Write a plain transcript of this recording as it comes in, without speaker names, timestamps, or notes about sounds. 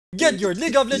Get your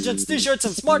League of Legends t-shirts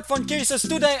and smartphone cases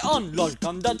today on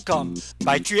lolcom.com.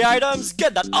 Buy 3 items,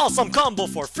 get that awesome combo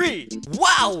for free!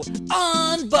 Wow!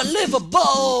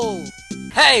 Unbelievable!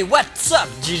 Hey, what's up,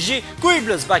 GG?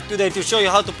 CouilleBleu's back today to show you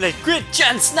how to play Crit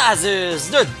Chance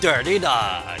Nasus, the Dirty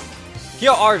Dog.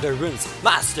 Here are the runes,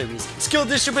 masteries, skill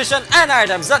distribution, and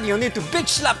items that you need to bitch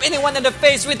slap anyone in the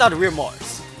face without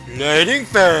remorse. Laning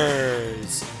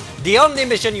phase. The only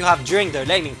mission you have during the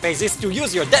laning phase is to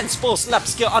use your dense pulse slap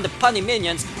skill on the punny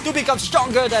minions to become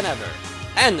stronger than ever.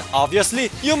 And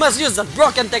obviously, you must use that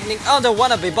broken technique on the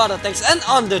wannabe battle tanks and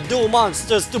on the dual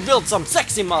monsters to build some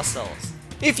sexy muscles.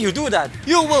 If you do that,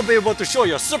 you will be able to show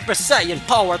your Super Saiyan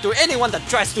power to anyone that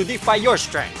tries to defy your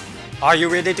strength. Are you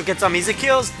ready to get some easy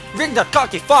kills? Bring that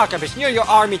cocky fucker bitch near your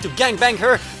army to gangbang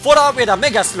her, follow up with a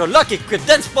mega slow lucky crit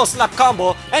dense pulse slap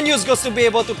combo, and use Ghost to be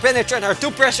able to penetrate her 2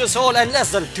 precious hole in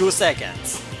less than 2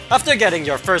 seconds. After getting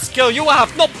your first kill, you will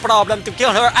have no problem to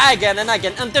kill her again and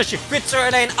again until she quits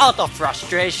her lane out of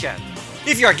frustration.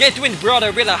 If your Gatewind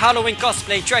brother with a Halloween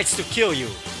cosplay tries to kill you,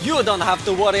 you don't have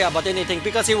to worry about anything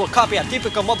because he will copy a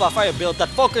typical mobile fire build that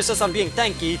focuses on being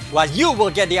tanky, while you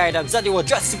will get the items that will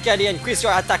drastically increase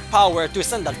your attack power to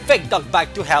send that fake dog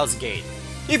back to Hell's Gate.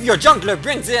 If your jungler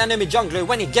brings the enemy jungler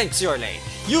when he ganks your lane,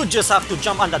 you just have to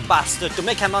jump on that bastard to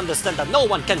make him understand that no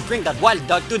one can bring that wild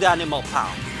dog to the animal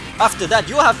pound. After that,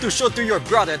 you have to show to your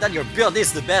brother that your build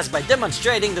is the best by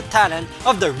demonstrating the talent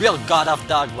of the real god of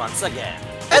dog once again.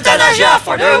 Euthanasia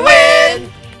for the win!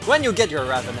 When you get your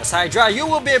Ravenous Hydra, you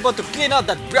will be able to clean out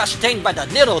that brush stained by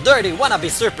that little dirty wannabe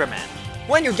Superman.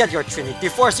 When you get your Trinity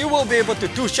Force, you will be able to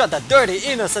two-shot that dirty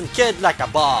innocent kid like a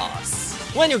boss.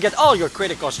 When you get all your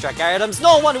critical strike items,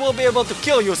 no one will be able to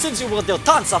kill you since you will deal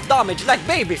tons of damage like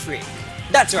Baby Freak.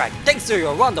 That's right, thanks to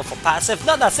your wonderful passive,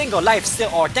 not a single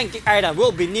lifesteal or tanking item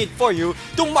will be needed for you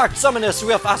to mark Summoner's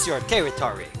Rift as your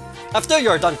territory. After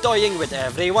you're done toying with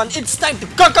everyone, it's time to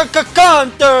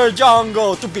counter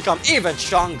jungle to become even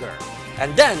stronger.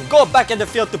 And then go back in the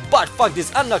field to buttfuck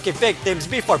these unlucky victims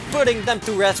before putting them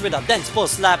to rest with a dense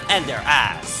pulse slap and their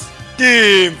ass.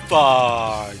 Team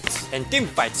fights! In team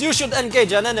fights, you should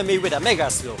engage an enemy with a mega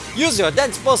slow. Use your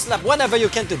dense pulse slap whenever you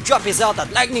can to drop his out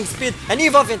at lightning speed and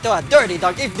evolve into a dirty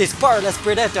dog if this powerless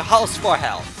predator howls for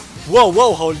help.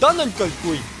 Whoa, hold on Uncle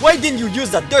Kui. Why didn't you use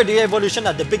that dirty evolution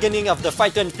at the beginning of the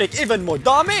fight to inflict even more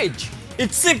damage?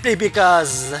 It's simply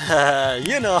because,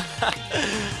 you know.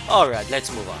 Alright,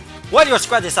 let's move on. While your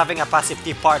squad is having a passive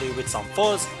tea party with some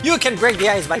foes, you can break the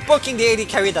ice by poking the AD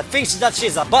carry that thinks that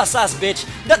she's a boss-ass bitch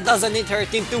that doesn't need her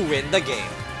team to win the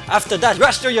game. After that,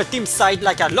 rush to your team's side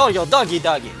like a loyal doggy.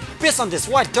 Piss on this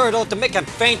white turtle to make him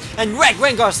faint and rag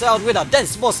Rengar's out with a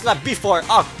dense pulse slap before,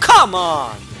 oh come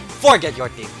on! Forget your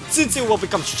team. Since you will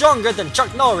become stronger than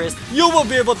Chuck Norris, you will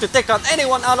be able to take on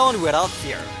anyone alone without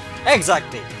fear.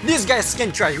 Exactly. These guys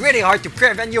can try really hard to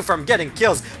prevent you from getting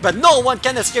kills, but no one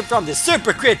can escape from the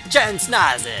Super Crit Chance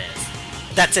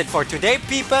Nasus. That's it for today,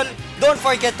 people. Don't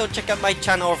forget to check out my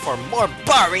channel for more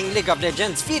boring League of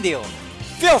Legends videos.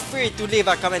 Feel free to leave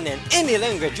a comment in any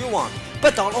language you want,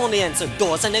 but I'll only answer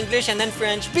those in English and in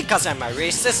French because I'm a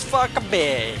racist fuck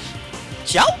bitch.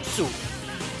 Ciao!